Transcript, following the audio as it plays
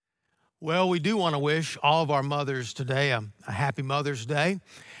Well, we do want to wish all of our mothers today a happy Mother's Day.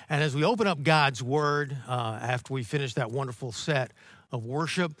 And as we open up God's Word, after we finish that wonderful set of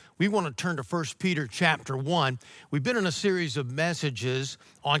worship, we want to turn to 1 Peter chapter 1. We've been in a series of messages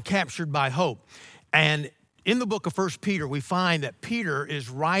on Captured by Hope. And in the book of 1 Peter, we find that Peter is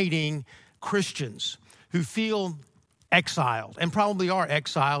writing Christians who feel exiled and probably are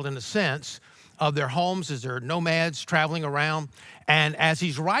exiled in the sense of their homes as they're nomads traveling around. And as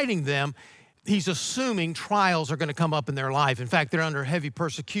he's writing them, he's assuming trials are going to come up in their life. In fact, they're under heavy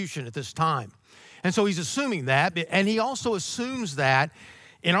persecution at this time. And so he's assuming that, and he also assumes that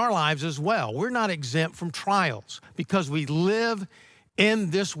in our lives as well. We're not exempt from trials because we live in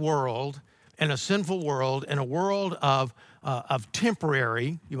this world, in a sinful world, in a world of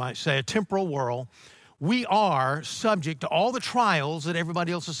temporary, you might say, a temporal world. We are subject to all the trials that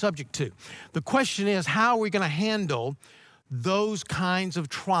everybody else is subject to. The question is, how are we going to handle those kinds of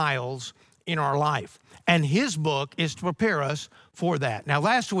trials in our life? And his book is to prepare us for that. Now,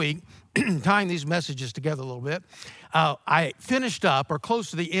 last week, tying these messages together a little bit, I finished up, or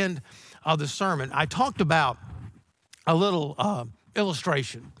close to the end of the sermon, I talked about a little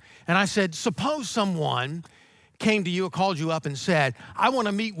illustration. And I said, suppose someone came to you or called you up and said, I want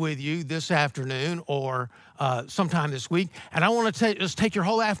to meet with you this afternoon or sometime this week, and I want to just take your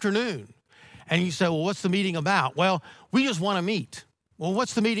whole afternoon. And you say, well, what's the meeting about? Well, we just want to meet. Well,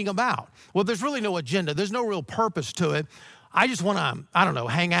 what's the meeting about? Well, there's really no agenda. There's no real purpose to it. I just want to,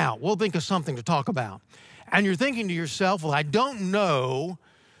 hang out. We'll think of something to talk about. And you're thinking to yourself, well, I don't know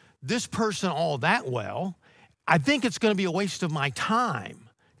this person all that well. I think it's going to be a waste of my time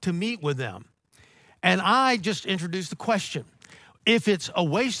to meet with them. And I just introduced the question. If it's a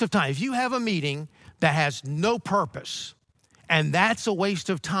waste of time, if you have a meeting that has no purpose, and that's a waste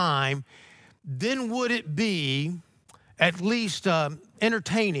of time, then would it be at least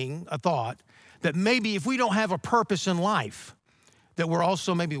entertaining a thought that maybe if we don't have a purpose in life, that we're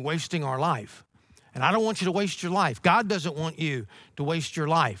also maybe wasting our life? And I don't want you to waste your life. God doesn't want you to waste your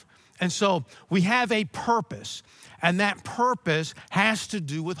life. And so we have a purpose. And that purpose has to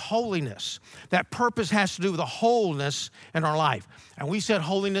do with holiness. That purpose has to do with a wholeness in our life. And we said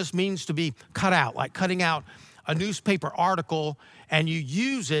holiness means to be cut out, like cutting out a newspaper article, and you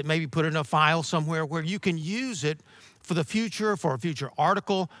use it, maybe put it in a file somewhere where you can use it for the future, for a future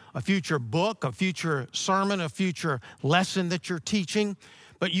article, a future book, a future sermon, a future lesson that you're teaching.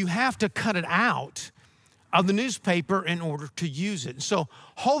 But you have to cut it out of the newspaper in order to use it. And so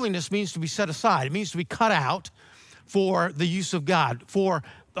holiness means to be set aside. It means to be cut out for the use of God, for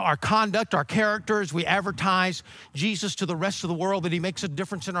our conduct, our characters. We advertise Jesus to the rest of the world, that he makes a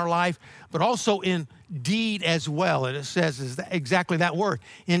difference in our life, but also in deed as well. And it says exactly that word,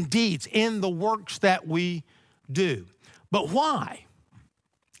 in deeds, in the works that we do. But why?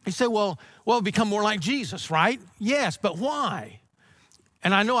 You say, well, become more like Jesus, right? Yes, but why?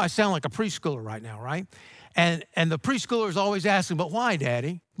 And I know I sound like a preschooler right now, right? And the preschooler is always asking, but why,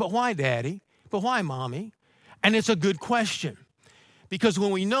 Daddy? But why, Daddy? But why, Mommy? And it's a good question, because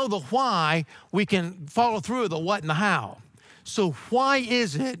when we know the why, we can follow through the what and the how. So why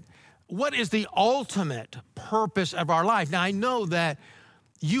is it? What is the ultimate purpose of our life? Now, I know that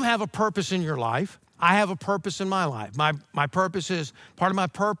you have a purpose in your life. I have a purpose in my life. My purpose is, part of my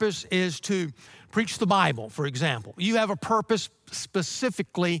purpose is to preach the Bible, for example. You have a purpose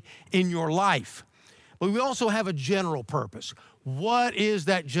specifically in your life. But we also have a general purpose. What is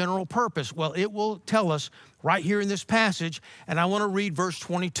that general purpose? Well, it will tell us right here in this passage, and I want to read verse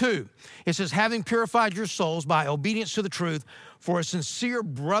 22. It says, having purified your souls by obedience to the truth for a sincere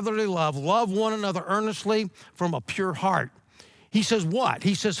brotherly love, love one another earnestly from a pure heart. He says what?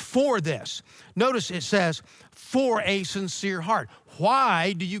 He says for this. Notice it says for a sincere heart.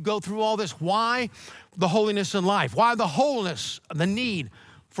 Why do you go through all this? Why the holiness in life? Why the wholeness, the need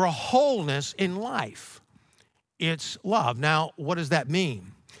for a wholeness in life? It's love. Now, what does that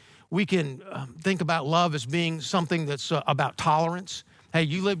mean? We can think about love as being something that's about tolerance. Hey,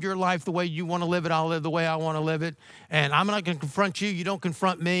 you live your life the way you want to live it. I'll live the way I want to live it. And I'm not going to confront you. You don't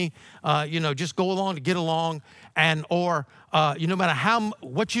confront me. Just go along to get along. And no matter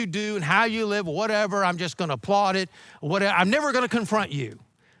what you do and how you live, whatever, I'm just going to applaud it. Whatever. I'm never going to confront you.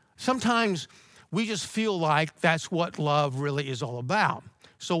 Sometimes we just feel like that's what love really is all about.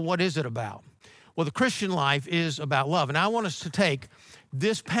 So what is it about? Well, the Christian life is about love. And I want us to take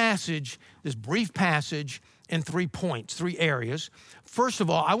this passage, this brief passage, in 3 points, 3 areas. First of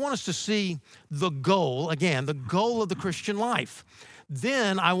all, I want us to see the goal of the Christian life.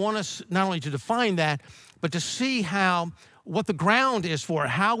 Then I want us not only to define that, but to see what the ground is for it,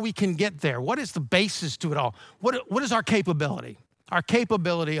 how we can get there. What is the basis to it all? What is our capability? our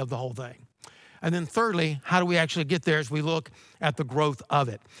capability of the whole thing. And then thirdly, how do we actually get there as we look at the growth of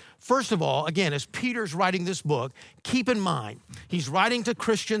it? First of all, again, as Peter's writing this book, keep in mind, he's writing to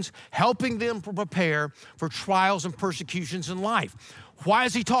Christians, helping them prepare for trials and persecutions in life. Why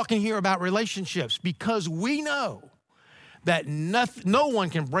is he talking here about relationships? Because we know that no one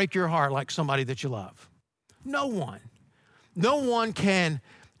can break your heart like somebody that you love. No one. No one can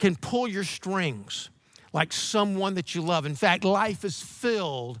pull your strings like someone that you love. In fact, life is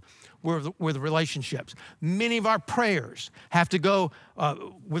filled with relationships. Many of our prayers have to go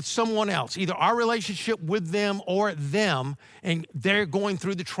with someone else, either our relationship with them or them, and they're going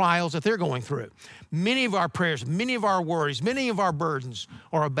through the trials that they're going through. Many of our prayers, many of our worries, many of our burdens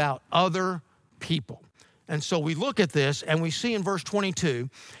are about other people. And so we look at this and we see in verse 22,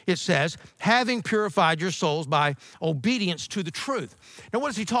 it says, having purified your souls by obedience to the truth. Now, what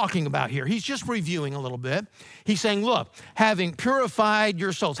is he talking about here? He's just reviewing a little bit. He's saying, look, having purified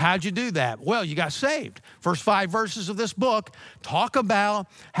your souls. How'd you do that? Well, you got saved. First 5 verses of this book talk about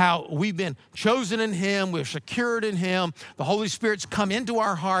how we've been chosen in him, we're secured in him. The Holy Spirit's come into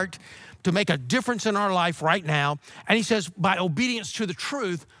our heart to make a difference in our life right now. And he says, by obedience to the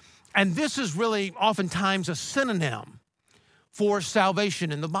truth. And this is really oftentimes a synonym for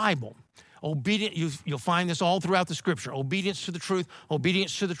salvation in the Bible. You'll find this all throughout the scripture. Obedience to the truth,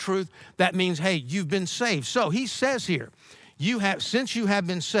 obedience to the truth. That means, hey, you've been saved. So he says here, since you have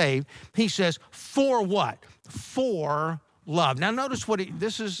been saved, he says, for what? For love. Now notice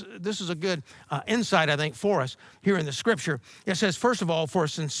this is a good insight, I think, for us here in the scripture. It says, first of all, for a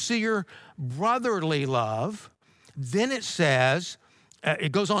sincere brotherly love. Then it says,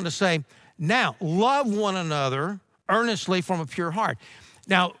 it goes on to say, now love one another earnestly from a pure heart.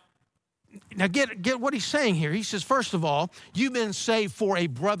 Now get what he's saying here. He says, first of all, you've been saved for a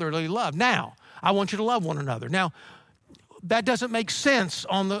brotherly love. Now, I want you to love one another. Now, that doesn't make sense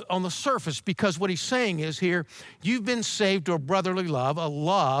on the surface, because what he's saying is here, you've been saved to a brotherly love, a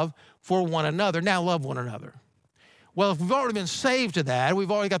love for one another. Now love one another. Well, if we've already been saved to that, we've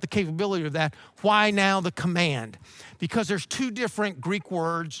already got the capability of that, why now the command? Because there's 2 different Greek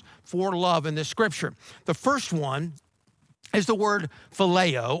words for love in this scripture. The first one is the word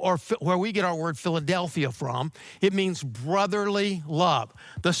phileo, or where we get our word Philadelphia from. It means brotherly love.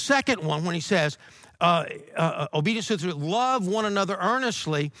 The second one, when he says, obedience to the truth, love one another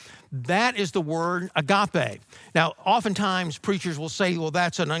earnestly, that is the word agape. Now, oftentimes preachers will say, well,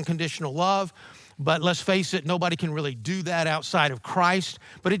 that's an unconditional love. But let's face it, nobody can really do that outside of Christ.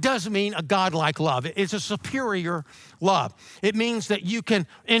 But it does mean a godlike love. It's a superior love. It means that you can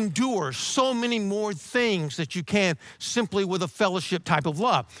endure so many more things that you can simply with a fellowship type of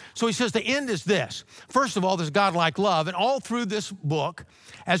love. So he says the end is this. First of all, there's godlike love. And all through this book,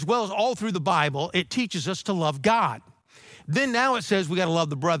 as well as all through the Bible, it teaches us to love God. Then now it says we got to love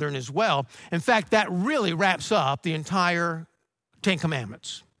the brethren as well. In fact, that really wraps up the entire 10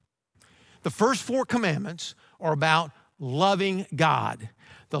 Commandments. The first 4 commandments are about loving God.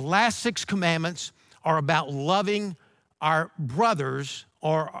 The last 6 commandments are about loving our brothers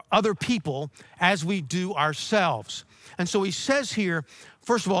or other people as we do ourselves. And so he says here,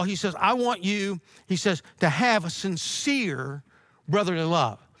 first of all, he says, I want you, he says, to have a sincere brotherly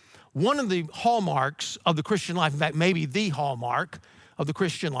love. One of the hallmarks of the Christian life, in fact, maybe the hallmark of the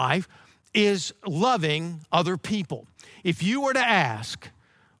Christian life, is loving other people. If you were to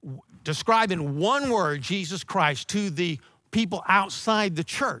describe in one word Jesus Christ to the people outside the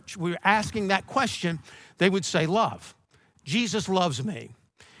church, we're asking that question, they would say love. Jesus loves me.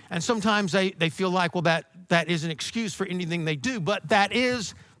 And sometimes they feel like, well, that is an excuse for anything they do, but that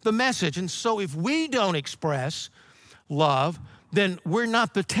is the message. And so if we don't express love, then we're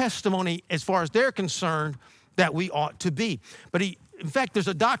not the testimony as far as they're concerned that we ought to be. But in fact, there's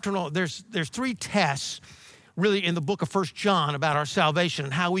 3 tests really in the book of 1 John about our salvation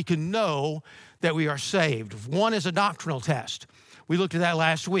and how we can know that we are saved. One is a doctrinal test. We looked at that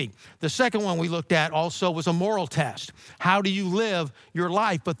last week. The second one we looked at also was a moral test. How do you live your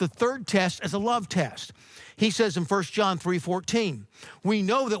life? But the third test is a love test. He says in 1 John 3:14, we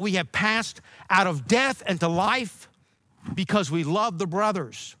know that we have passed out of death into life because we love the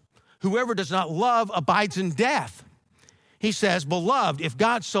brothers. Whoever does not love abides in death. He says, beloved, if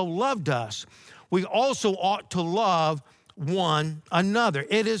God so loved us, we also ought to love one another.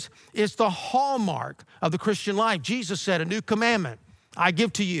 It's the hallmark of the Christian life. Jesus said, a new commandment I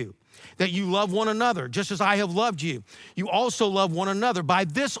give to you, that you love one another, just as I have loved you. You also love one another. By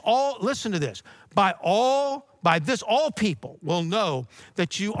this listen to this, by this all people will know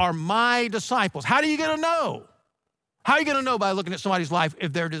that you are my disciples. How do you get to know? How are you going to know by looking at somebody's life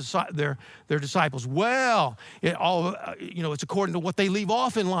if they're disciples? Well, it's according to what they leave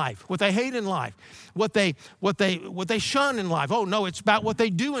off in life, what they hate in life, what they shun in life. Oh no, it's about what they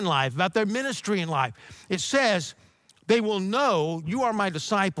do in life, about their ministry in life. It says, they will know you are my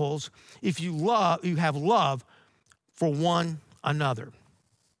disciples if you have love for one another.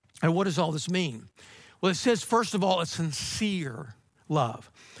 And what does all this mean? Well, it says, first of all, a sincere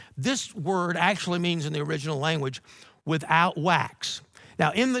love. This word actually means in the original language, without wax.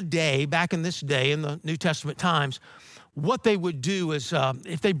 Now, back in this day, in the New Testament times, what they would do is,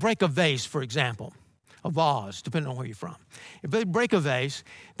 if they break a vase, for example, a vase, depending on where you're from. If they break a vase,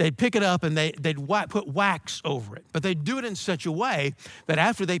 they'd pick it up and they'd put wax over it. But they'd do it in such a way that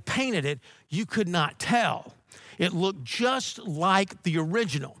after they painted it, you could not tell. It looked just like the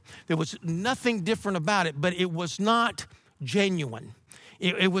original. There was nothing different about it, but it was not genuine.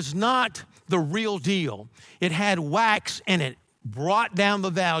 It was not the real deal. It had wax in it, brought down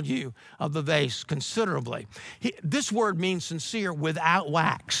the value of the vase considerably. This word means sincere without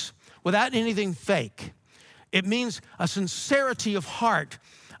wax, without anything fake. It means a sincerity of heart,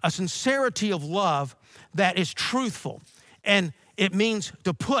 a sincerity of love that is truthful. And it means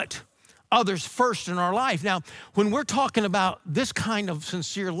to put others first in our life. Now, when we're talking about this kind of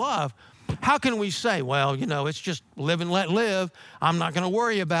sincere love, how can we say, well, it's just live and let live. I'm not going to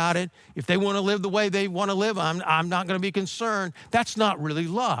worry about it. If they want to live the way they want to live, I'm not going to be concerned. That's not really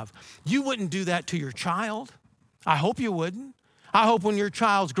love. You wouldn't do that to your child. I hope you wouldn't. I hope when your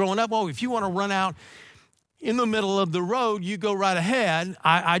child's growing up, if you want to run out in the middle of the road, you go right ahead.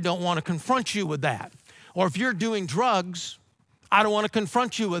 I don't want to confront you with that. Or if you're doing drugs, I don't want to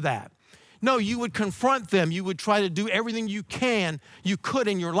confront you with that. No, you would confront them. You would try to do everything you could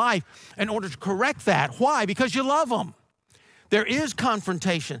in your life in order to correct that. Why? Because you love them. There is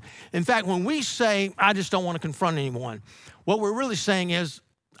confrontation. In fact, when we say, I just don't want to confront anyone, what we're really saying is,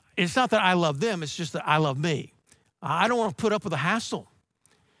 it's not that I love them, it's just that I love me. I don't want to put up with a hassle.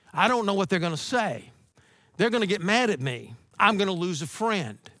 I don't know what they're going to say. They're going to get mad at me. I'm going to lose a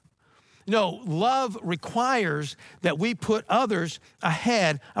friend. No, love requires that we put others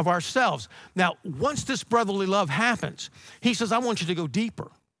ahead of ourselves. Now, once this brotherly love happens, he says, I want you to go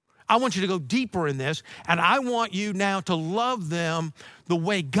deeper. I want you to go deeper in this, and I want you now to love them the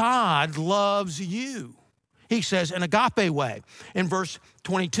way God loves you. He says, an agape way, in verse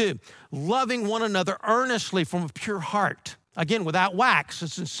 22, loving one another earnestly from a pure heart. Again, without wax, a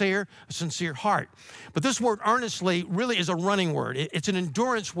sincere heart. But this word earnestly really is a running word. It's an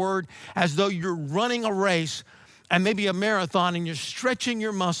endurance word, as though you're running a race and maybe a marathon, and you're stretching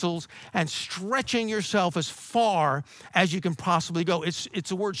your muscles and stretching yourself as far as you can possibly go.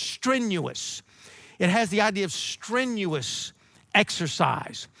 It's a word strenuous. It has the idea of strenuous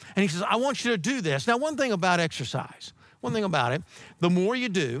exercise. And he says, I want you to do this. Now, one thing about exercise, the more you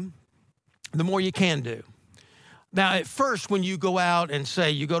do, the more you can do. Now, at first, when you go out and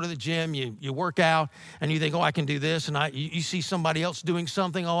say you go to the gym, you work out, and you think, I can do this, and you see somebody else doing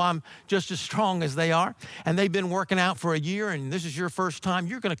something, I'm just as strong as they are, and they've been working out for a year, and this is your first time,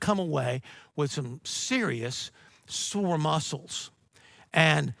 you're going to come away with some serious sore muscles,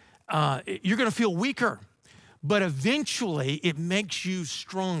 and you're going to feel weaker, but eventually it makes you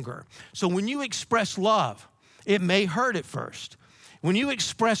stronger. So when you express love, it may hurt at first. When you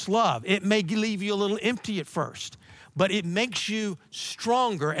express love, it may leave you a little empty at first, but it makes you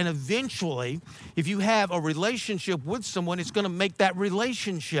stronger. And eventually, if you have a relationship with someone, it's going to make that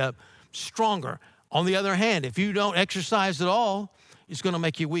relationship stronger. On the other hand, if you don't exercise at all, it's going to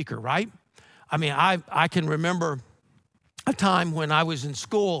make you weaker, right? I mean, I can remember a time when I was in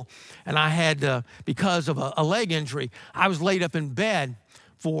school and I had, because of a leg injury, I was laid up in bed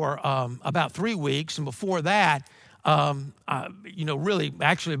for about 3 weeks. And before that, really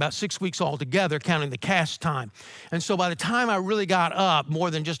actually about 6 weeks altogether, counting the cast time. And so by the time I really got up,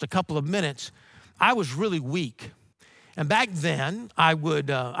 more than just a couple of minutes, I was really weak. And back then, I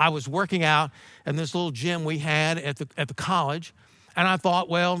was working out in this little gym we had at the college, and I thought,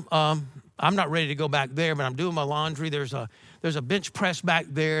 I'm not ready to go back there, but I'm doing my laundry. There's a bench press back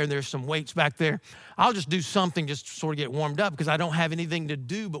there, and there's some weights back there. I'll just do something just to sort of get warmed up because I don't have anything to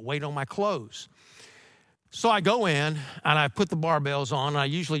do but wait on my clothes. So I go in, and I put the barbells on. I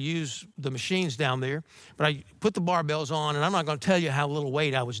usually use the machines down there, but I put the barbells on, and I'm not going to tell you how little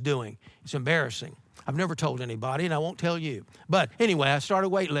weight I was doing. It's embarrassing. I've never told anybody, and I won't tell you. But anyway, I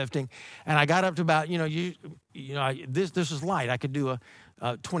started weightlifting, and I got up to about, this is light. I could do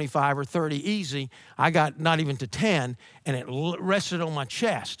a 25 or 30 easy. I got not even to 10, and it rested on my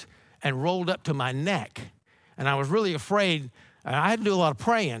chest and rolled up to my neck. And I was really afraid And I had to do a lot of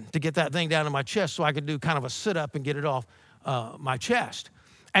praying to get that thing down in my chest so I could do kind of a sit-up and get it off my chest.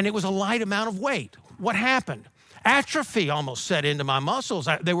 And it was a light amount of weight. What happened? Atrophy almost set into my muscles.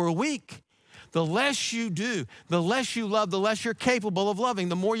 They were weak. The less you do, the less you love, the less you're capable of loving.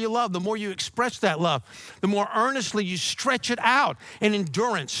 The more you love, the more you express that love, the more earnestly you stretch it out in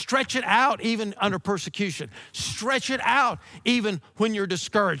endurance. Stretch it out even under persecution. Stretch it out even when you're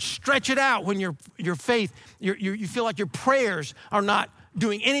discouraged. Stretch it out when your faith, you feel like your prayers are not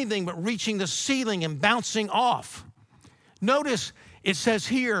doing anything but reaching the ceiling and bouncing off. Notice it says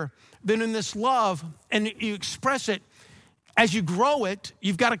here that in this love, and you express it, as you grow it,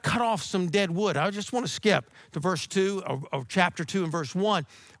 you've got to cut off some dead wood. I just want to skip to verse 2 of chapter 2 and verse 1.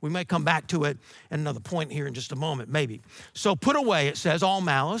 We may come back to it at another point here in just a moment, maybe. So put away, it says, all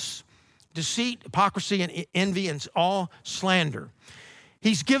malice, deceit, hypocrisy, and envy, and all slander.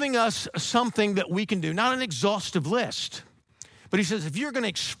 He's giving us something that we can do, not an exhaustive list, but he says if you're going to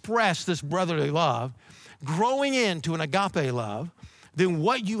express this brotherly love, growing into an agape love, then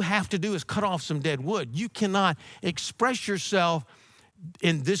what you have to do is cut off some dead wood. You cannot express yourself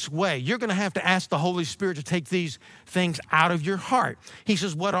in this way. You're going to have to ask the Holy Spirit to take these things out of your heart. He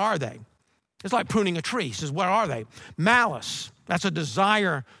says, what are they? It's like pruning a tree. He says, what are they? Malice, that's a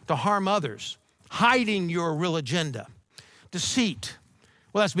desire to harm others. Hiding your real agenda. Deceit,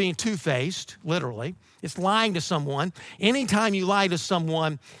 well, that's being two-faced, literally. It's lying to someone. Anytime you lie to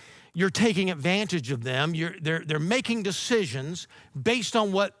someone, you're taking advantage of them. They're making decisions based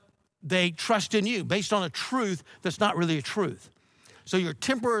on what they trust in you, based on a truth that's not really a truth. So you're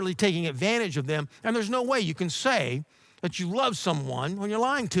temporarily taking advantage of them, and there's no way you can say that you love someone when you're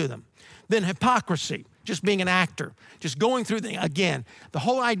lying to them. Then hypocrisy, just being an actor, just going through again, the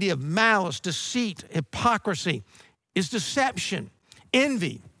whole idea of malice, deceit, hypocrisy is deception.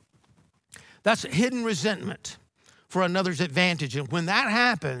 Envy, that's hidden resentment for another's advantage. And when that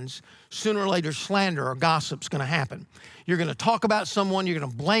happens, sooner or later, slander or gossip's going to happen. You're going to talk about someone. You're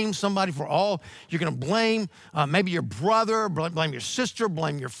going to blame somebody for all. You're going to blame maybe your brother, blame your sister,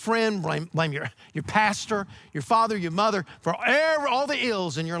 blame your friend, blame your pastor, your father, your mother, for all the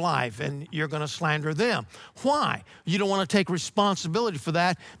ills in your life, and you're going to slander them. Why? You don't want to take responsibility for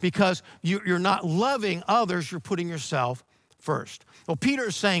that because you're not loving others. You're putting yourself first. Well, Peter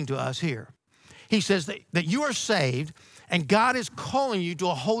is saying to us here, he says that you are saved and God is calling you to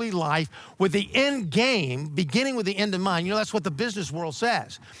a holy life with the end game, beginning with the end in mind. You know, that's what the business world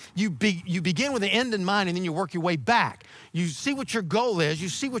says. You begin with the end in mind and then you work your way back. You see what your goal is. You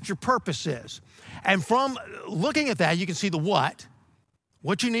see what your purpose is. And from looking at that, you can see the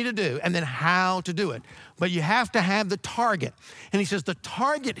what you need to do, and then how to do it. But you have to have the target. And he says the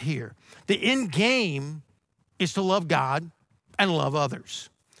target here, the end game, is to love God and love others.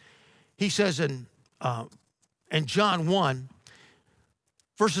 He says in John 1,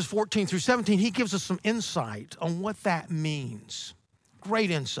 verses 14 through 17, he gives us some insight on what that means.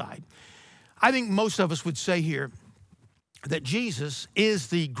 Great insight. I think most of us would say here that Jesus is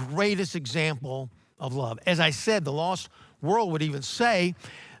the greatest example of love. As I said, the lost world would even say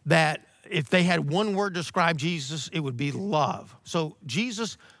that if they had one word to describe Jesus, it would be love. So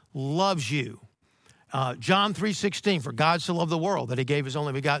Jesus loves you. John 3:16, for God so loved the world that he gave his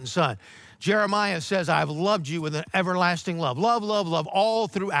only begotten son. Jeremiah says, I have loved you with an everlasting love. Love, love, love, all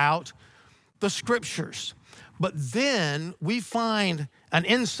throughout the scriptures. But then we find an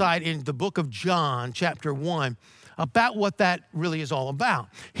insight in the book of John, chapter 1, about what that really is all about.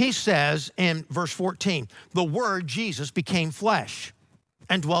 He says in verse 14, the word Jesus became flesh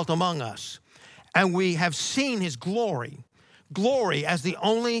and dwelt among us. And we have seen his glory as the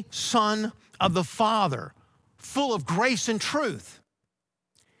only Son of the Father, full of grace and truth.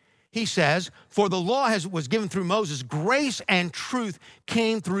 He says, for the law was given through Moses, grace and truth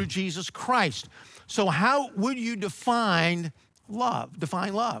came through Jesus Christ. So how would you define love?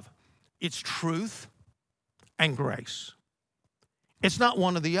 Define love. It's truth and grace. It's not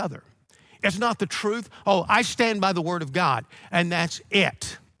one or the other. It's not the truth. Oh, I stand by the word of God, and that's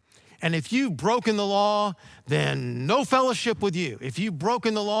it. And if you've broken the law, then no fellowship with you. If you've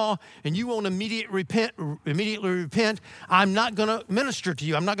broken the law and you won't immediately repent, I'm not going to minister to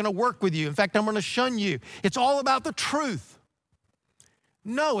you. I'm not going to work with you. In fact, I'm going to shun you. It's all about the truth.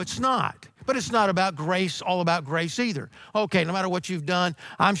 No, it's not. But it's not about grace, all about grace either. Okay, no matter what you've done,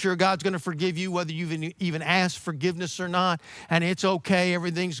 I'm sure God's going to forgive you whether you've even asked forgiveness or not. And it's okay.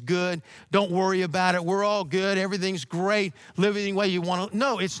 Everything's good. Don't worry about it. We're all good. Everything's great. Live any way you want to.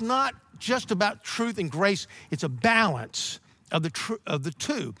 No, it's not just about truth and grace. It's a balance of the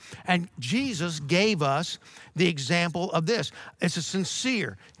two. And Jesus gave us the example of this. It's a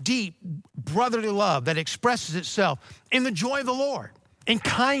sincere, deep, brotherly love that expresses itself in the joy of the Lord, in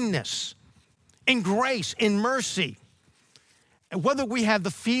kindness, in grace, in mercy. And whether we have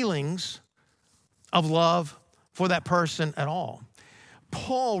the feelings of love for that person at all.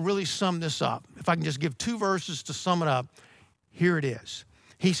 Paul really summed this up. If I can just give 2 verses to sum it up, here it is.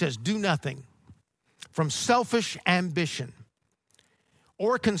 He says, do nothing from selfish ambition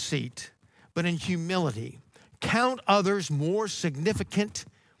or conceit, but in humility, count others more significant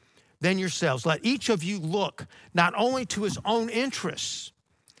than yourselves. Let each of you look not only to his own interests,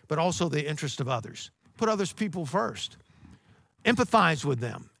 but also the interest of others. Put others people first. Empathize with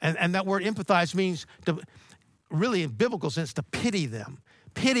them. And that word empathize means to, really in biblical sense, to pity them.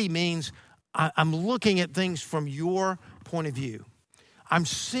 Pity means I'm looking at things from your point of view. I'm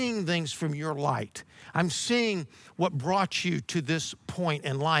seeing things from your light. I'm seeing what brought you to this point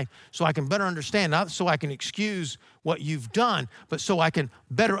in life so I can better understand, not so I can excuse what you've done, but so I can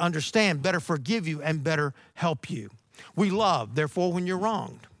better understand, better forgive you, and better help you. We love, therefore, when you're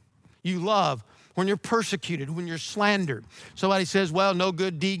wronged. You love when you're persecuted, when you're slandered. Somebody says, well, no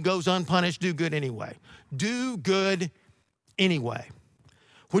good deed goes unpunished, do good anyway. Do good anyway.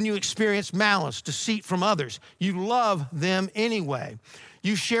 When you experience malice, deceit from others, you love them anyway.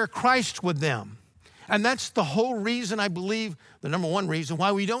 You share Christ with them. And that's the whole reason, I believe, the number one reason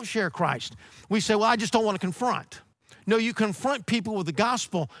why we don't share Christ. We say, well, I just don't want to confront. No, you confront people with the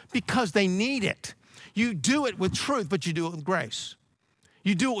gospel because they need it. You do it with truth, but you do it with grace.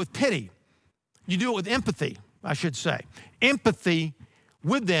 You do it with pity. You do it with empathy, I should say. Empathy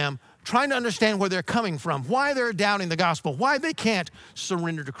with them, trying to understand where they're coming from, why they're doubting the gospel, why they can't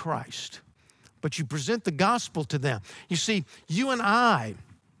surrender to Christ. But you present the gospel to them. You see, you and I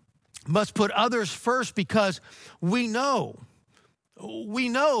must put others first because we know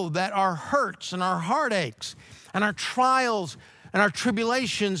that our hurts and our heartaches and our trials and our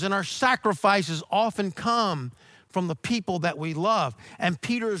tribulations and our sacrifices often come from the people that we love. And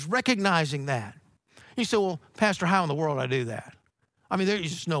Peter is recognizing that. You say, well, Pastor, how in the world do I do that? I mean, there's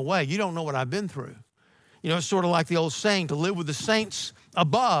just no way. You don't know what I've been through. You know, it's sort of like the old saying, to live with the saints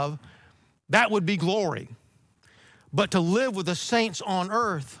above, that would be glory. But to live with the saints on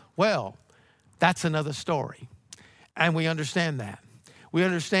earth, well, that's another story. And we understand that. We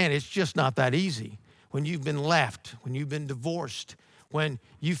understand it's just not that easy. When you've been left, when you've been divorced, when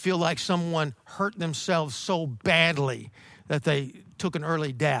you feel like someone hurt themselves so badly that they took an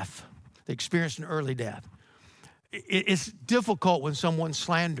early death, they experienced an early death. It's difficult when someone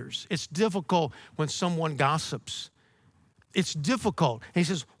slanders. It's difficult when someone gossips. It's difficult. And he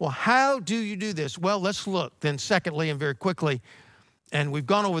says, well, how do you do this? Well, let's look then secondly and very quickly, and we've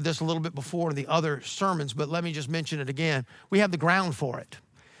gone over this a little bit before in the other sermons, but let me just mention it again. We have the ground for it.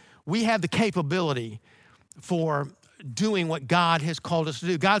 We have the capability for doing what God has called us to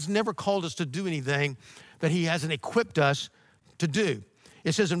do. God's never called us to do anything that he hasn't equipped us to do.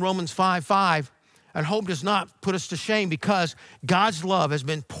 It says in Romans 5:5, and hope does not put us to shame because God's love has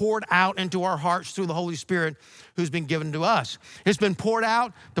been poured out into our hearts through the Holy Spirit who's been given to us. It's been poured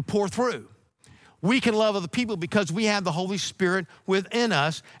out to pour through. We can love other people because we have the Holy Spirit within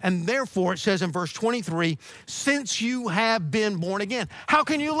us. And therefore, it says in verse 23, since you have been born again. How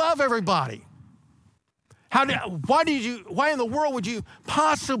can you love everybody? Why in the world would you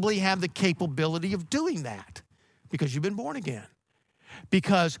possibly have the capability of doing that? Because you've been born again.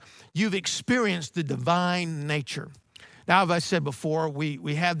 Because you've experienced the divine nature. Now, as I said before,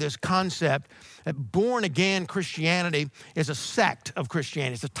 we have this concept that born-again Christianity is a sect of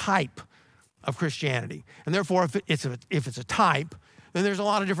Christianity. It's a type of Christianity. And therefore, if it's a type, then there's a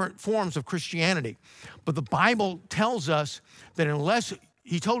lot of different forms of Christianity. But the Bible tells us that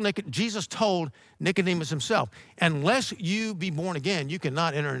Jesus told Nicodemus himself, unless you be born again, you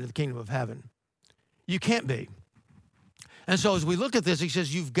cannot enter into the kingdom of heaven. You can't be. And so as we look at this, he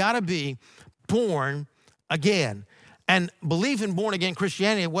says, you've got to be born again. And belief in born-again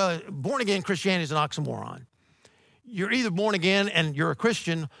Christianity, well, born-again Christianity is an oxymoron. You're either born again and you're a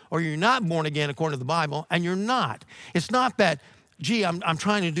Christian, or you're not born again according to the Bible, and you're not. It's not that, gee, I'm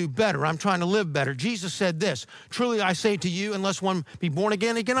trying to do better. I'm trying to live better. Jesus said this, truly I say to you, unless one be born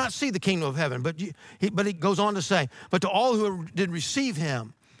again, he cannot see the kingdom of heaven. But he goes on to say, but to all who did receive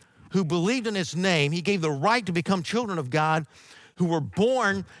him, who believed in his name, he gave the right to become children of God, who were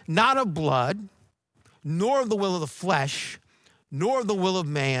born not of blood, nor of the will of the flesh, nor of the will of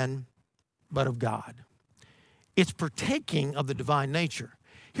man, but of God. It's partaking of the divine nature.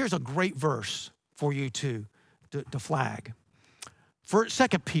 Here's a great verse for you to flag. For 2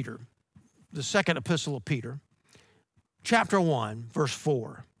 Peter, the second epistle of Peter, chapter 1, verse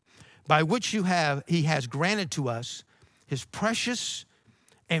 4, by which he has granted to us his precious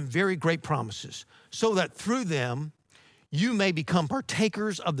and very great promises, so that through them you may become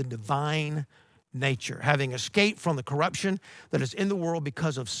partakers of the divine nature, having escaped from the corruption that is in the world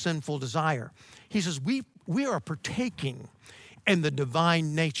because of sinful desire. He says we are partaking in the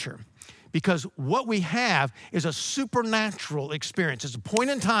divine nature because what we have is a supernatural experience. It's a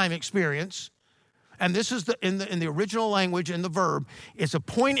point-in-time experience, and this is in the original language, in the verb, it's a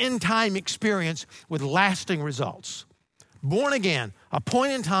point-in-time experience with lasting results. Born again, a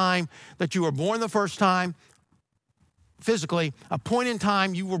point in time that you were born the first time physically, a point in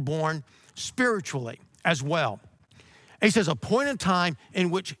time you were born spiritually as well. He says a point in time in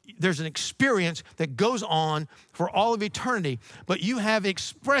which there's an experience that goes on for all of eternity, but you have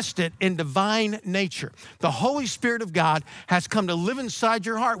expressed it in divine nature. The Holy Spirit of God has come to live inside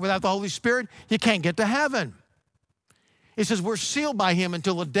your heart. Without the Holy Spirit, you can't get to heaven. It says we're sealed by him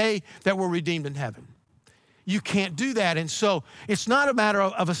until the day that we're redeemed in heaven. You can't do that. And so it's not a matter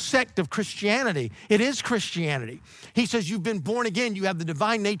of a sect of Christianity. It is Christianity. He says you've been born again. You have the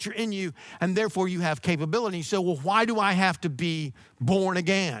divine nature in you, and therefore you have capability. You say, well, why do I have to be born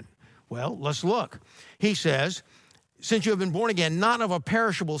again? Well, let's look. He says, since you have been born again, not of a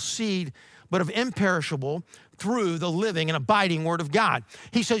perishable seed, but of imperishable, through the living and abiding word of God.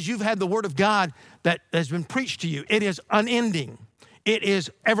 He says you've had the word of God that has been preached to you. It is unending. It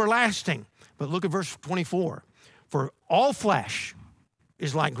is everlasting. But look at verse 24. For all flesh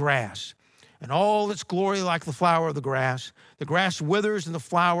is like grass, and all its glory like the flower of the grass. The grass withers and the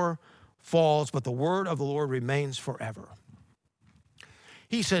flower falls, but the word of the Lord remains forever.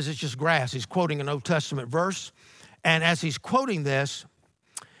 He says it's just grass. He's quoting an Old Testament verse. And as he's quoting this,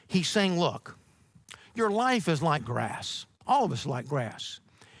 he's saying, look, your life is like grass. All of us are like grass.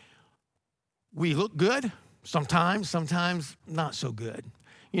 We look good sometimes not so good.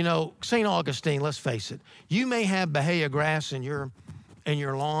 You know, St. Augustine, let's face it, you may have Bahia grass in your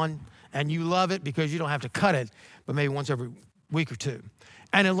lawn, and you love it because you don't have to cut it, but maybe once every week or two.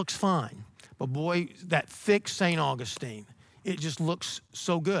 And it looks fine. But boy, that thick St. Augustine, it just looks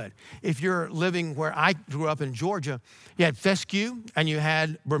so good. If you're living where I grew up in Georgia, you had fescue and you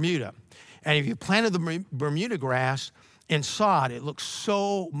had Bermuda. And if you planted the Bermuda grass in sod, it looks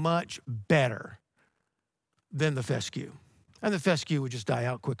so much better than the fescue. And the fescue would just die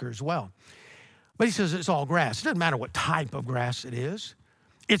out quicker as well. But he says it's all grass. It doesn't matter what type of grass it is.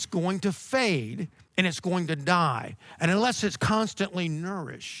 It's going to fade and it's going to die. And unless it's constantly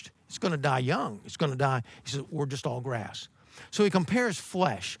nourished, it's going to die young. It's going to die. He says, we're just all grass. So he compares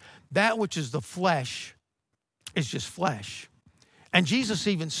flesh. That which is the flesh is just flesh. And Jesus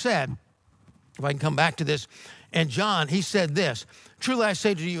even said, if I can come back to this, and John, he said this, truly I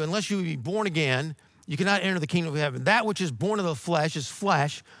say to you, unless you be born again, you cannot enter the kingdom of heaven. That which is born of the flesh is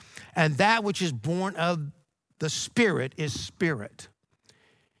flesh, and that which is born of the Spirit is spirit.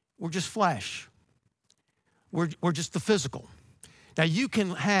 We're just flesh. We're just the physical. Now, you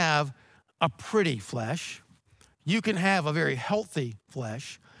can have a pretty flesh. You can have a very healthy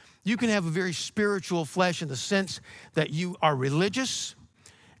flesh. You can have a very spiritual flesh in the sense that you are religious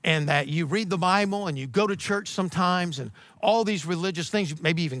and that you read the Bible and you go to church sometimes and all these religious things,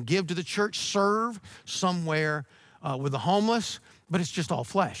 maybe even give to the church, serve somewhere with the homeless, but it's just all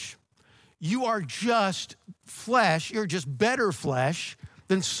flesh. You are just flesh. You're just better flesh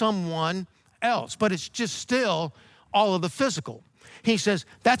than someone else, but it's just still all of the physical. He says,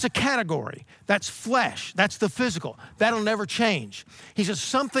 that's a category. That's flesh. That's the physical. That'll never change. He says,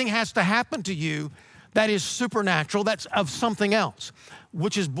 something has to happen to you that is supernatural. That's of something else,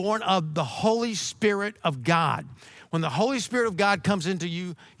 which is born of the Holy Spirit of God. When the Holy Spirit of God comes into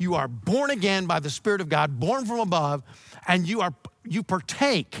you, you are born again by the Spirit of God, born from above, and you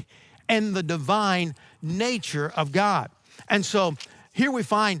partake in the divine nature of God. And so here we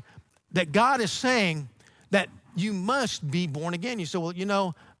find that God is saying that you must be born again. You say, well, you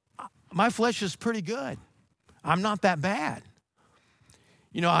know, my flesh is pretty good. I'm not that bad.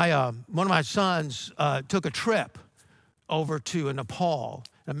 You know, one of my sons took a trip over to Nepal,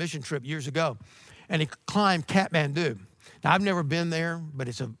 a mission trip years ago, and he climbed Kathmandu. Now, I've never been there, but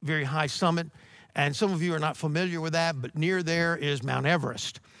it's a very high summit, and some of you are not familiar with that, but near there is Mount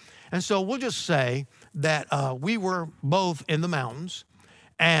Everest. And so we'll just say that we were both in the mountains,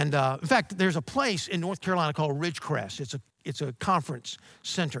 and in fact, there's a place in North Carolina called Ridgecrest. It's a conference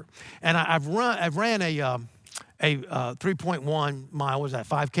center, and I've ran a 3.1 mile, was that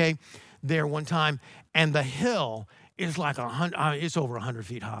 5K there one time, and the hill is like it's over 100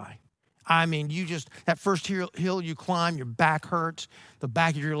 feet high. I mean, that first hill you climb, your back hurts, the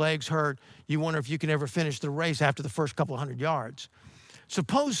back of your legs hurt. You wonder if you can ever finish the race after the first couple of 100 yards.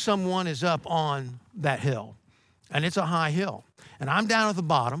 Suppose someone is up on that hill and it's a high hill, and I'm down at the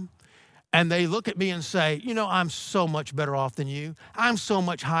bottom, and they look at me and say, I'm so much better off than you. I'm so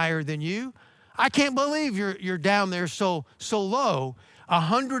much higher than you. I can't believe you're down there so low,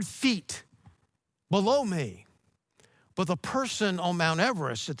 100 feet below me. But the person on Mount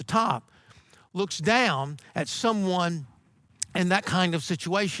Everest at the top looks down at someone in that kind of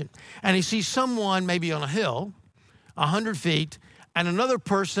situation. And he sees someone maybe on a hill, 100 feet, and another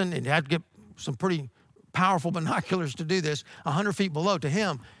person, and you have to get some pretty powerful binoculars to do this, 100 feet below. To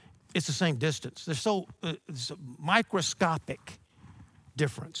him, it's the same distance. It's a microscopic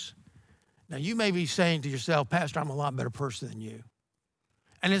difference. Now, you may be saying to yourself, Pastor, I'm a lot better person than you.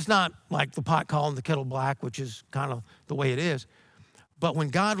 And it's not like the pot calling the kettle black, which is kind of the way it is. But when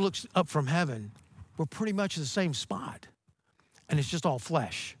God looks up from heaven, we're pretty much in the same spot. And it's just all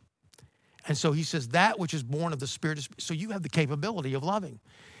flesh. And so he says, that which is born of the Spirit is, so you have the capability of loving.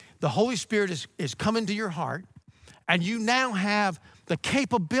 The Holy Spirit is coming to your heart, and you now have the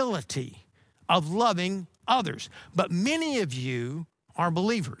capability of loving others. But many of you are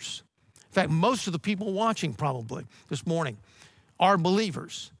believers. In fact, most of the people watching probably this morning are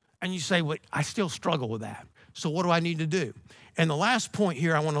believers. And you say, well, I still struggle with that. So what do I need to do? And the last point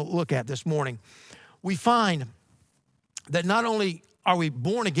here I want to look at this morning, we find that not only are we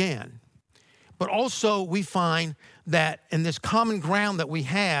born again, but also we find that in this common ground that we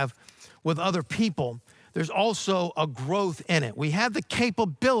have with other people, there's also a growth in it. We have the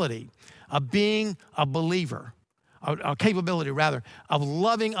capability of being a believer, a capability rather, of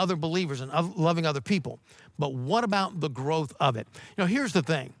loving other believers and of loving other people. But what about the growth of it? Here's the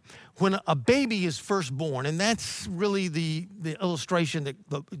thing. When a baby is first born, and that's really the illustration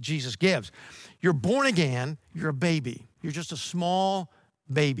that Jesus gives, you're born again, you're a baby. You're just a small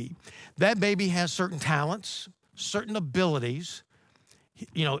baby. That baby has certain talents, certain abilities.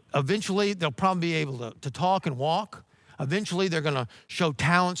 Eventually they'll probably be able to talk and walk. Eventually they're going to show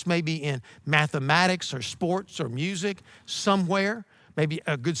talents maybe in mathematics or sports or music somewhere, maybe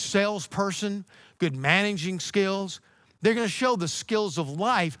a good salesperson, good managing skills. They're going to show the skills of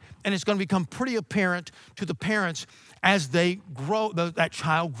life, and it's going to become pretty apparent to the parents as they grow, that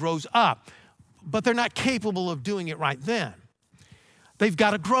child grows up. But they're not capable of doing it right then. They've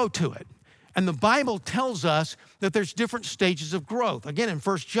got to grow to it. And the Bible tells us that there's different stages of growth. Again, in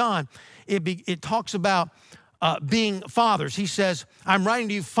 1 John, it talks about being fathers. He says, I'm writing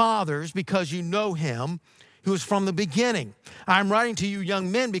to you fathers because you know him who is from the beginning. I'm writing to you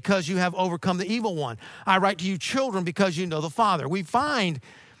young men because you have overcome the evil one. I write to you children because you know the Father. We find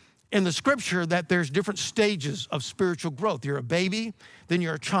in the scripture that there's different stages of spiritual growth. You're a baby, then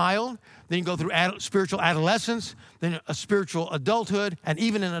you're a child, then you go through spiritual adolescence, then a spiritual adulthood, and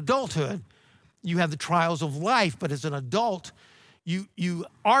even in adulthood, you have the trials of life. But as an adult, you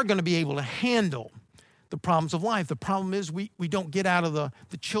are going to be able to handle the problems of life. The problem is we don't get out of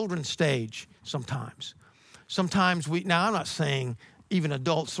the children's stage sometimes. Sometimes now I'm not saying even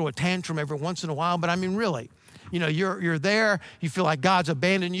adults throw a tantrum every once in a while, but I mean really. You're there, you feel like God's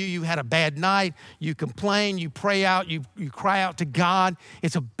abandoned you, you had a bad night, you complain, you pray out, you cry out to God.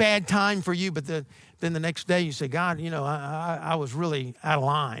 It's a bad time for you, but then the next day you say, God, I was really out of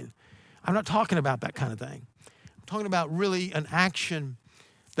line. I'm not talking about that kind of thing. I'm talking about really an action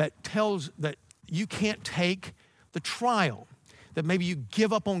that tells that you can't take the trial, that maybe you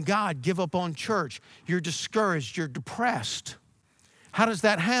give up on God, give up on church, you're discouraged, you're depressed. How does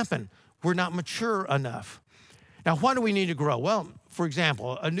that happen? We're not mature enough. Now, why do we need to grow? Well, for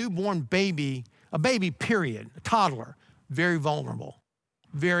example, a newborn baby, a toddler, very vulnerable,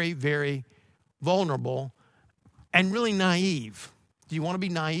 very, very vulnerable, and really naive. Do you want to be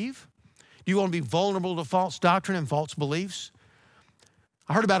naive? Do you want to be vulnerable to false doctrine and false beliefs?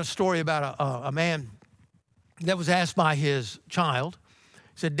 I heard about a story about a man that was asked by his child.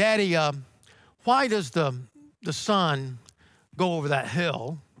 He said, Daddy, why does the sun go over that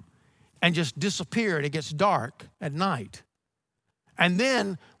hill and just disappear and it gets dark at night? And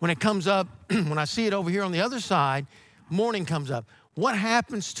then when it comes up, when I see it over here on the other side, morning comes up. What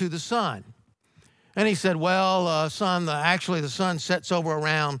happens to the sun? And he said, well, actually the sun sets over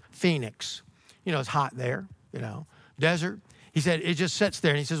around Phoenix. It's hot there, desert. He said, it just sits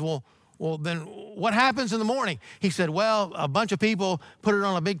there. And he says, well, then what happens in the morning? He said, well, a bunch of people put it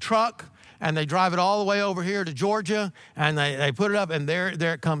on a big truck and they drive it all the way over here to Georgia and they put it up and there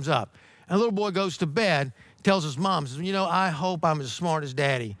it comes up. And the little boy goes to bed, tells his mom, says, I hope I'm as smart as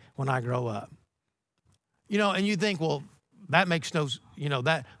Daddy when I grow up. And you think, well, that makes no,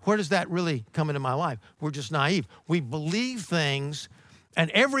 where does that really come into my life? We're just naive. We believe things, and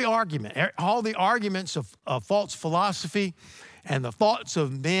every argument, all the arguments of false philosophy and the thoughts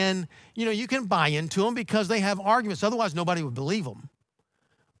of men, you can buy into them because they have arguments. Otherwise, nobody would believe them.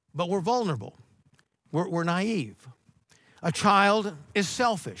 But we're vulnerable. We're naive. A child is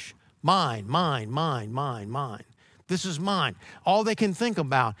selfish. Mine, mine, mine, mine, mine. This is mine. All they can think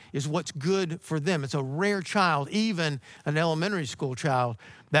about is what's good for them. It's a rare child, even an elementary school child,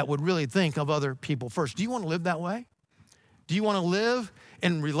 that would really think of other people first. Do you want to live that way? Do you want to live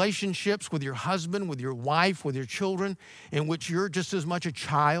in relationships with your husband, with your wife, with your children, in which you're just as much a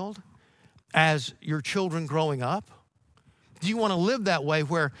child as your children growing up? Do you want to live that way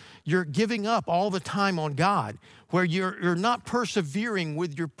where you're giving up all the time on God, where you're not persevering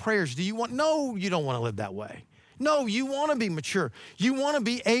with your prayers? No, you don't want to live that way. No, you want to be mature. You want to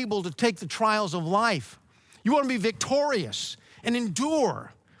be able to take the trials of life. You want to be victorious and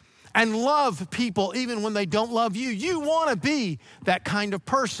endure and love people even when they don't love you. You want to be that kind of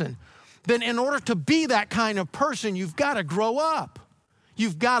person. Then in order to be that kind of person, you've got to grow up.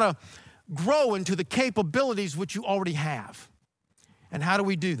 You've got to grow into the capabilities which you already have. And how do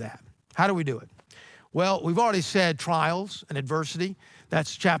we do that? How do we do it? Well, we've already said trials and adversity.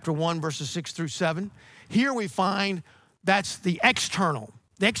 That's chapter 1, verses 6 through 7. Here we find that's the external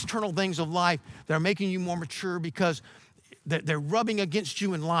things of life that are making you more mature because they're rubbing against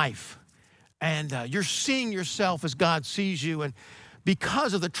you in life. And you're seeing yourself as God sees you. And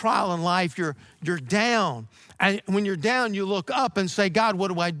because of the trial in life, you're down. And when you're down, you look up and say, God,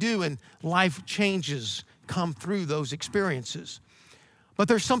 what do I do? And life changes come through those experiences. But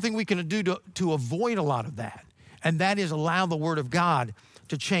there's something we can do to avoid a lot of that. And that is allow the Word of God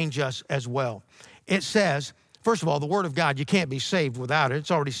to change us as well. It says, first of all, the Word of God, you can't be saved without it. It's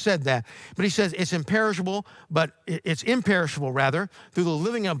already said that. But he says it's imperishable, it's imperishable rather, through the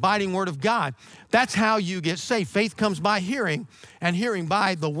living and abiding Word of God. That's how you get saved. Faith comes by hearing, and hearing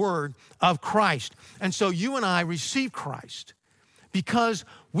by the Word of Christ. And so you and I receive Christ because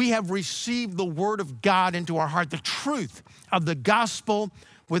we have received the Word of God into our heart, the truth of the gospel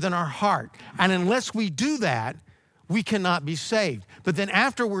within our heart. And unless we do that, we cannot be saved. But then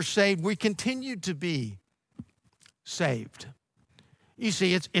after we're saved, we continue to be saved. You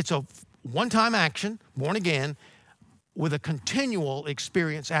see, it's a one-time action, born again, with a continual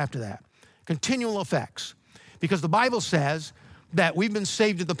experience after that, continual effects. Because the Bible says that we've been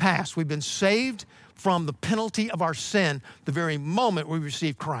saved in the past. We've been saved from the penalty of our sin the very moment we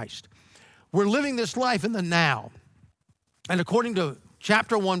received Christ. We're living this life in the now. And according to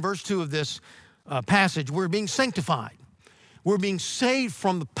chapter 1, verse 2 of this passage, we're being sanctified. We're being saved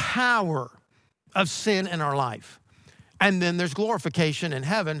from the power of sin in our life. And then there's glorification in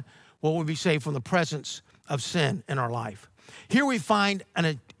heaven where we'll be saved from the presence of sin in our life. Here we find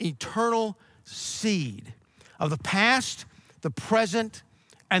an eternal seed of the past, the present,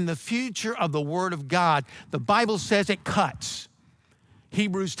 and the future of the Word of God. The Bible says it cuts.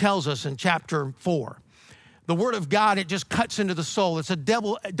 Hebrews tells us in chapter 4. The Word of God, it just cuts into the soul. It's a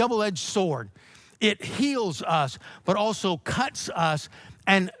double-edged sword. It heals us, but also cuts us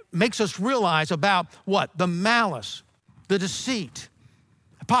and makes us realize about what? The malice, the deceit,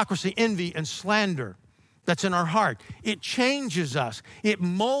 hypocrisy, envy, and slander that's in our heart. It changes us. It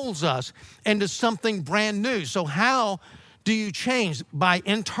molds us into something brand new. So how do you change? By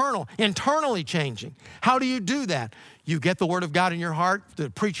internally changing. How do you do that? You get the Word of God in your heart, the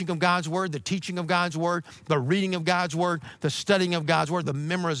preaching of God's Word, the teaching of God's Word, the reading of God's Word, the studying of God's Word, the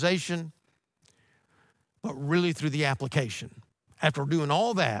memorization, but really through the application. After doing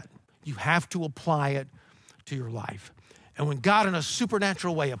all that, you have to apply it to your life. And when God in a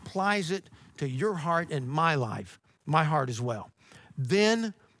supernatural way applies it to your heart and my life, my heart as well,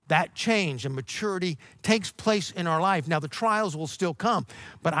 then that change and maturity takes place in our life. Now, the trials will still come,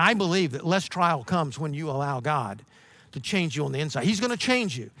 but I believe that less trial comes when you allow God to change you on the inside. He's going to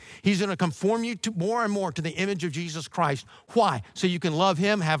change you. He's going to conform you to more and more to the image of Jesus Christ. Why? So you can love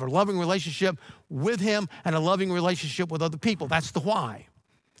Him, have a loving relationship with Him, and a loving relationship with other people. That's the why.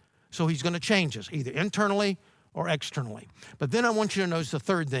 So He's going to change us, either internally or externally. But then I want you to notice the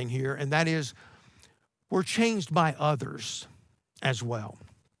third thing here, and that is we're changed by others as well.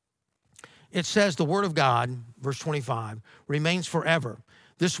 It says the Word of God, verse 25, remains forever.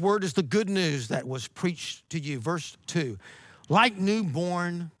 This word is the good news that was preached to you. Verse 2, like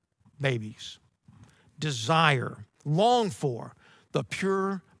newborn babies, desire, long for the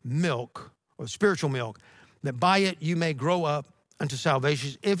pure milk or spiritual milk, that by it you may grow up unto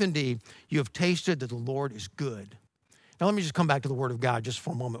salvation, if indeed you have tasted that the Lord is good. Now let me just come back to the Word of God just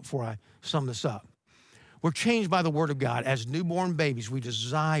for a moment before I sum this up. We're changed by the Word of God. As newborn babies, we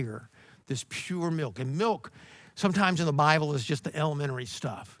desire this pure milk. And milk Sometimes in the Bible is just the elementary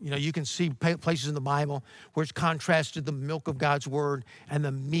stuff. You know, you can see places in the Bible where it's contrasted the milk of God's word and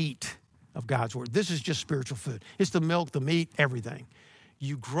the meat of God's word. This is just spiritual food. It's the milk, the meat, everything.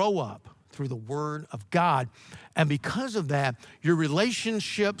 You grow up through the word of God. And because of that, your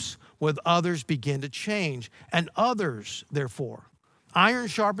relationships with others begin to change. And others, therefore, iron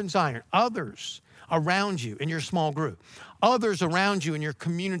sharpens iron. Others around you in your small group, others around you in your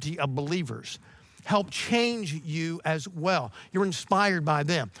community of believers help change you as well. You're inspired by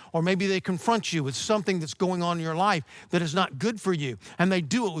them. Or maybe they confront you with something that's going on in your life that is not good for you. And they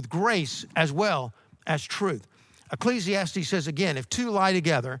do it with grace as well as truth. Ecclesiastes says again, if two lie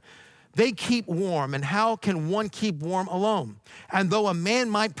together, they keep warm. And how can one keep warm alone? And though a man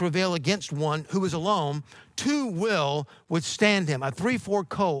might prevail against one who is alone, two will withstand him. A three-four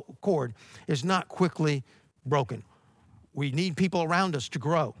cord is not quickly broken. We need people around us to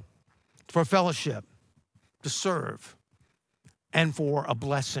grow, for fellowship, to serve, and for a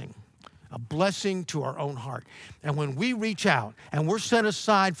blessing to our own heart. And when we reach out and we're set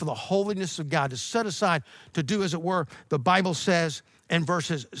aside for the holiness of God, to set aside to do, as it were, the Bible says in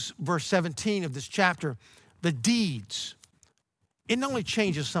verse 17 of this chapter, the deeds, it not only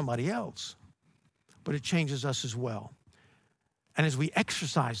changes somebody else, but it changes us as well. And as we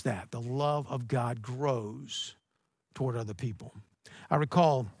exercise that, the love of God grows toward other people. I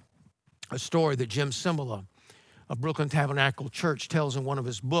recall a story that Jim Cymbala of Brooklyn Tabernacle Church tells in one of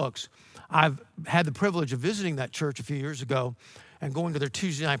his books. I've had the privilege of visiting that church a few years ago and going to their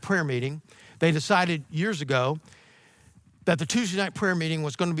Tuesday night prayer meeting. They decided years ago that the Tuesday night prayer meeting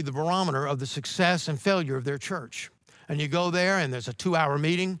was going to be the barometer of the success and failure of their church. And you go there and there's a 2-hour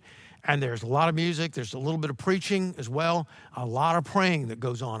meeting and there's a lot of music. There's a little bit of preaching as well. A lot of praying that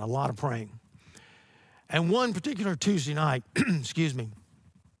goes on, a lot of praying. And one particular Tuesday night, Jim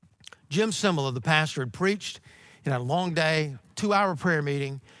Cymbala, the pastor, had preached. He had a long day, 2-hour prayer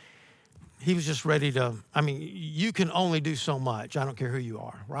meeting. He was just ready to, you can only do so much. I don't care who you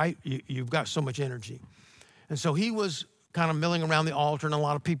are, right? You've got so much energy. And so he was kind of milling around the altar, and a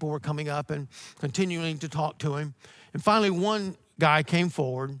lot of people were coming up and continuing to talk to him. And finally, one guy came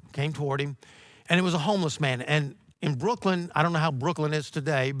toward him, and it was a homeless man. And in Brooklyn, I don't know how Brooklyn is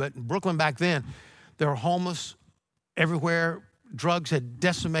today, but in Brooklyn back then, there were homeless everywhere. Drugs had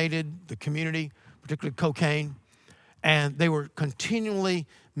decimated the community, particularly cocaine, and they were continually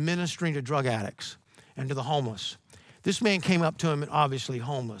ministering to drug addicts and to the homeless. This man came up to him, and obviously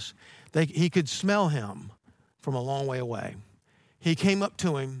homeless. He could smell him from a long way away. He came up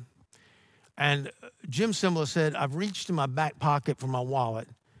to him, and Jim Cymbala said, I've reached in my back pocket for my wallet,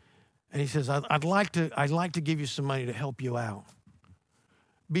 and he says, I'd like to give you some money to help you out.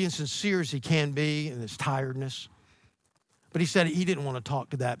 Being sincere as he can be in his tiredness. But he said he didn't want to talk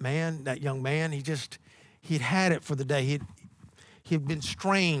to that man, that young man. He'd had it for the day. He'd been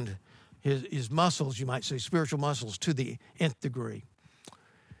strained, his muscles, you might say, spiritual muscles, to the nth degree.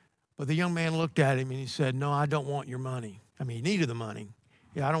 But the young man looked at him and he said, no, I don't want your money. He needed the money.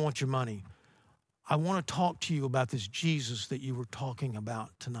 Yeah, I don't want your money. I want to talk to you about this Jesus that you were talking about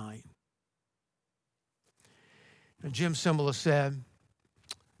tonight. And Jim Cymbala said,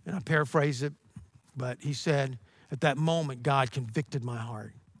 and I paraphrase it, but he said, at that moment, God convicted my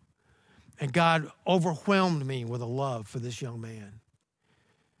heart. And God overwhelmed me with a love for this young man.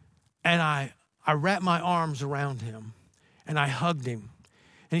 And I wrapped my arms around him and I hugged him.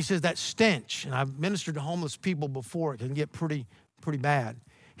 And he says that stench, and I've ministered to homeless people before, it can get pretty bad.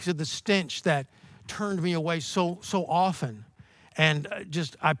 He said the stench that turned me away so often. And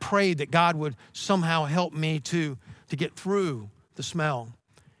I prayed that God would somehow help me to get through the smell.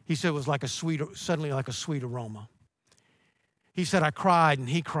 He said it was suddenly like a sweet aroma. He said I cried and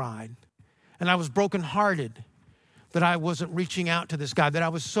he cried. And I was brokenhearted that I wasn't reaching out to this guy, that I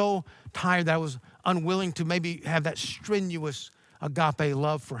was so tired that I was unwilling to maybe have that strenuous agape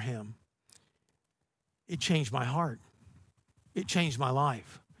love for him. It changed my heart. It changed my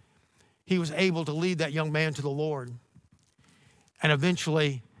life. He was able to lead that young man to the Lord and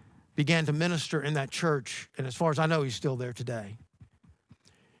eventually began to minister in that church. And as far as I know, he's still there today.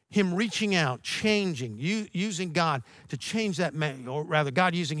 Him reaching out, changing, using God to change that man, or rather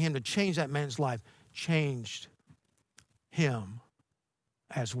God using him to change that man's life, changed him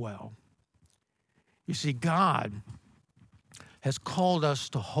as well. You see, God has called us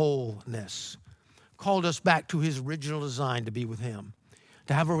to wholeness, called us back to his original design to be with him,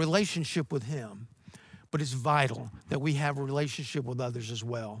 to have a relationship with him. But it's vital that we have a relationship with others as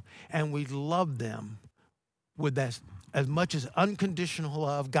well. And we love them with that as much as unconditional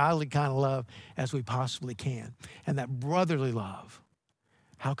love, godly kind of love as we possibly can. And that brotherly love,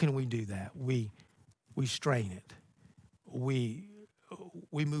 how can we do that? We we strain it. We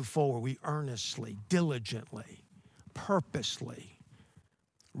move forward. We earnestly, diligently, purposely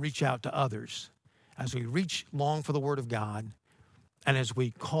reach out to others as we long for the Word of God and as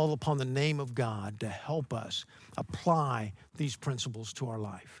we call upon the name of God to help us apply these principles to our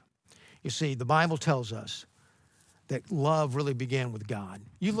life. You see, the Bible tells us that love really began with God.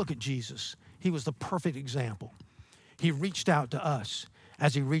 You look at Jesus. He was the perfect example. He reached out to us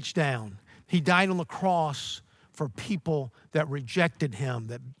as he reached down. He died on the cross for people that rejected him,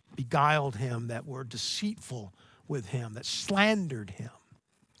 that beguiled him, that were deceitful with him, that slandered him.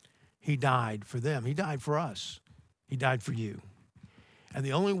 He died for them. He died for us. He died for you. And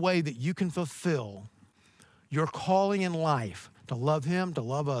the only way that you can fulfill your calling in life to love him, to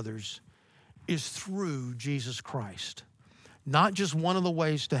love others, is through Jesus Christ. Not just one of the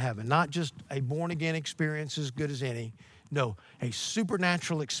ways to heaven, not just a born-again experience as good as any. No, a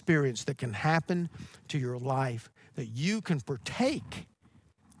supernatural experience that can happen to your life, that you can partake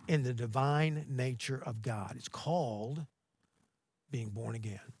in the divine nature of God. It's called being born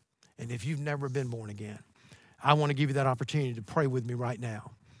again. And if you've never been born again, I want to give you that opportunity to pray with me right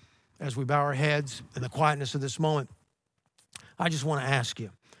now. As we bow our heads in the quietness of this moment, I just want to ask you,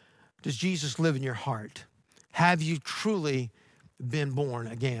 does Jesus live in your heart? Have you truly been born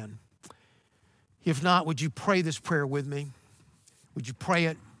again? If not, would you pray this prayer with me? Would you pray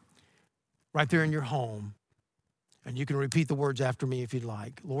it right there in your home? And you can repeat the words after me if you'd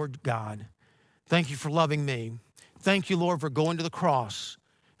like. Lord God, thank you for loving me. Thank you, Lord, for going to the cross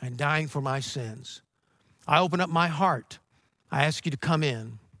and dying for my sins. I open up my heart. I ask you to come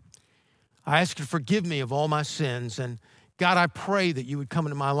in. I ask you to forgive me of all my sins. And God, I pray that you would come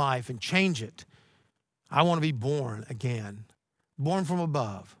into my life and change it. I want to be born again, born from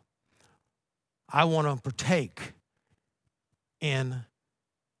above. I want to partake in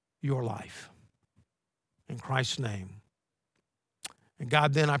your life. In Christ's name. And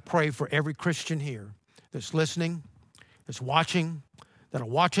God, then I pray for every Christian here that's listening, that's watching, that'll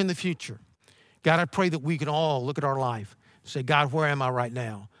watch in the future. God, I pray that we can all look at our life and say, God, where am I right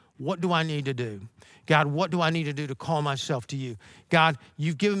now? What do I need to do? God, what do I need to do to call myself to you? God,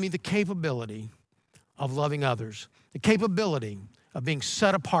 you've given me the capability of loving others, the capability of being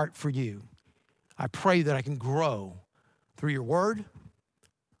set apart for you. I pray that I can grow through your word.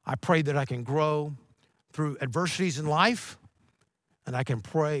 I pray that I can grow through adversities in life, and I can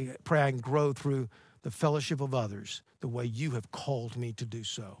pray I can grow through the fellowship of others the way you have called me to do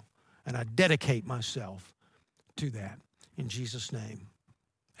so. And I dedicate myself to that. In Jesus' name,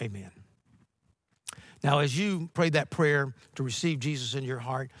 amen. Now, as you pray that prayer to receive Jesus in your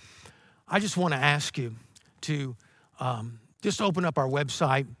heart, I just want to ask you to just open up our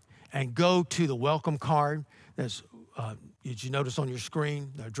website and go to the welcome card that's did you notice on your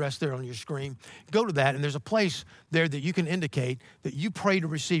screen, the address there on your screen? Go to that, and there's a place there that you can indicate that you pray to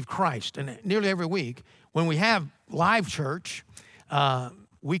receive Christ. And nearly every week, when we have live church,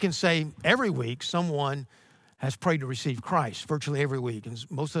 we can say every week someone has prayed to receive Christ, virtually every week, and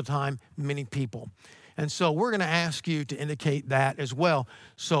most of the time, many people. And so we're going to ask you to indicate that as well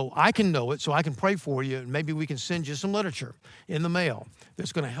so I can know it, so I can pray for you, and maybe we can send you some literature in the mail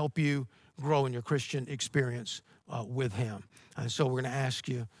that's going to help you grow in your Christian experience with him. And so we're going to ask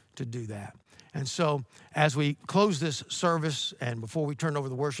you to do that. And so as we close this service and before we turn over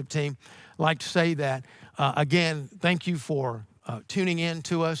the worship team, I'd like to say that, again, thank you for tuning in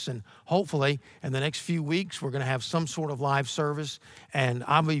to us. And hopefully in the next few weeks, we're going to have some sort of live service. And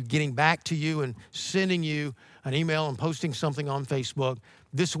I'll be getting back to you and sending you an email and posting something on Facebook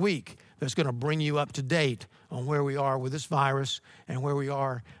this week that's going to bring you up to date on where we are with this virus and where we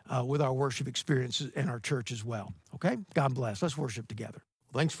are with our worship experiences in our church as well. Okay? God bless. Let's worship together.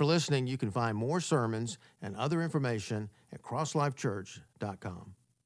 Thanks for listening. You can find more sermons and other information at crosslifechurch.com.